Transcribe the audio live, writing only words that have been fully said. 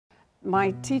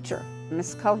My teacher,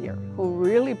 Miss Collier, who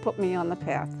really put me on the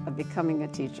path of becoming a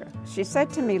teacher. She said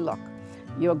to me, look,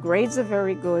 your grades are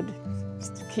very good.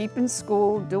 Keep in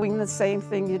school, doing the same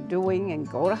thing you're doing, and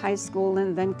go to high school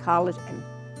and then college. And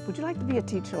would you like to be a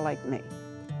teacher like me?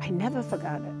 I never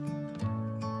forgot it.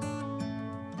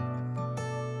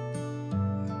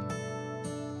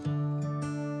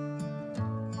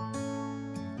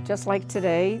 Just like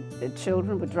today, the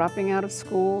children were dropping out of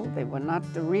school. They were not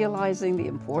realizing the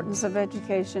importance of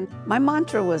education. My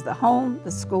mantra was the home,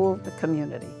 the school, the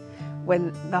community.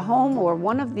 When the home or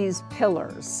one of these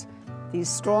pillars, these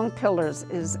strong pillars,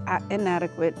 is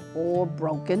inadequate or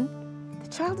broken, the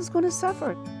child is going to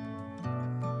suffer.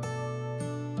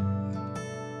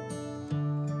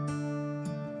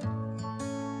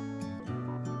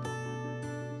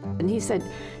 And he said,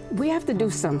 we have to do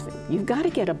something. You've got to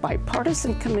get a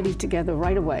bipartisan committee together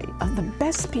right away of the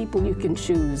best people you can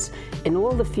choose in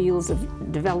all the fields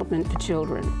of development for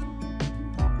children.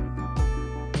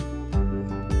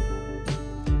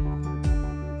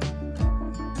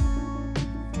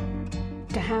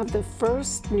 To have the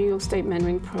first New York State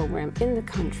mentoring program in the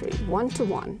country,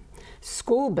 one-to-one,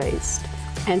 school-based,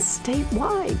 and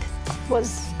statewide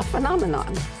was a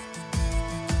phenomenon.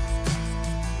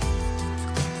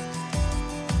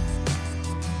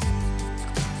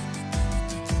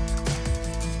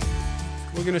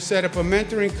 We're going to set up a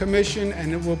mentoring commission,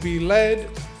 and it will be led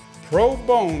pro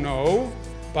bono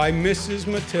by Mrs.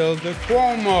 Matilda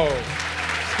Cuomo.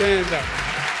 Stand up.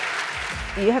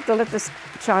 You have to let this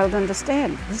child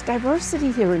understand there's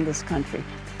diversity here in this country.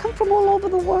 They come from all over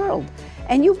the world,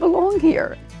 and you belong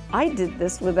here. I did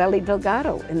this with Ellie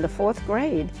Delgado in the 4th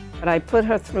grade, but I put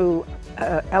her through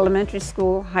elementary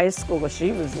school, high school. Well,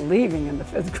 she was leaving in the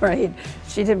 5th grade.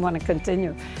 She didn't want to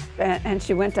continue. And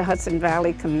she went to Hudson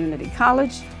Valley Community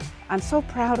College. I'm so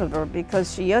proud of her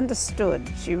because she understood,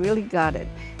 she really got it,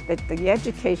 that the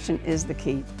education is the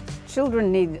key.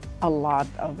 Children need a lot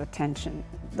of attention.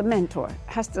 The mentor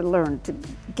has to learn to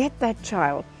get that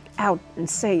child out and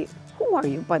say, who are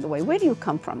you, by the way? Where do you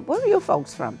come from? Where are your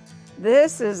folks from?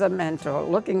 This is a mentor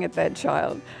looking at that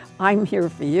child. I'm here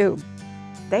for you.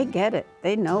 They get it,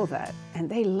 they know that, and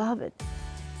they love it.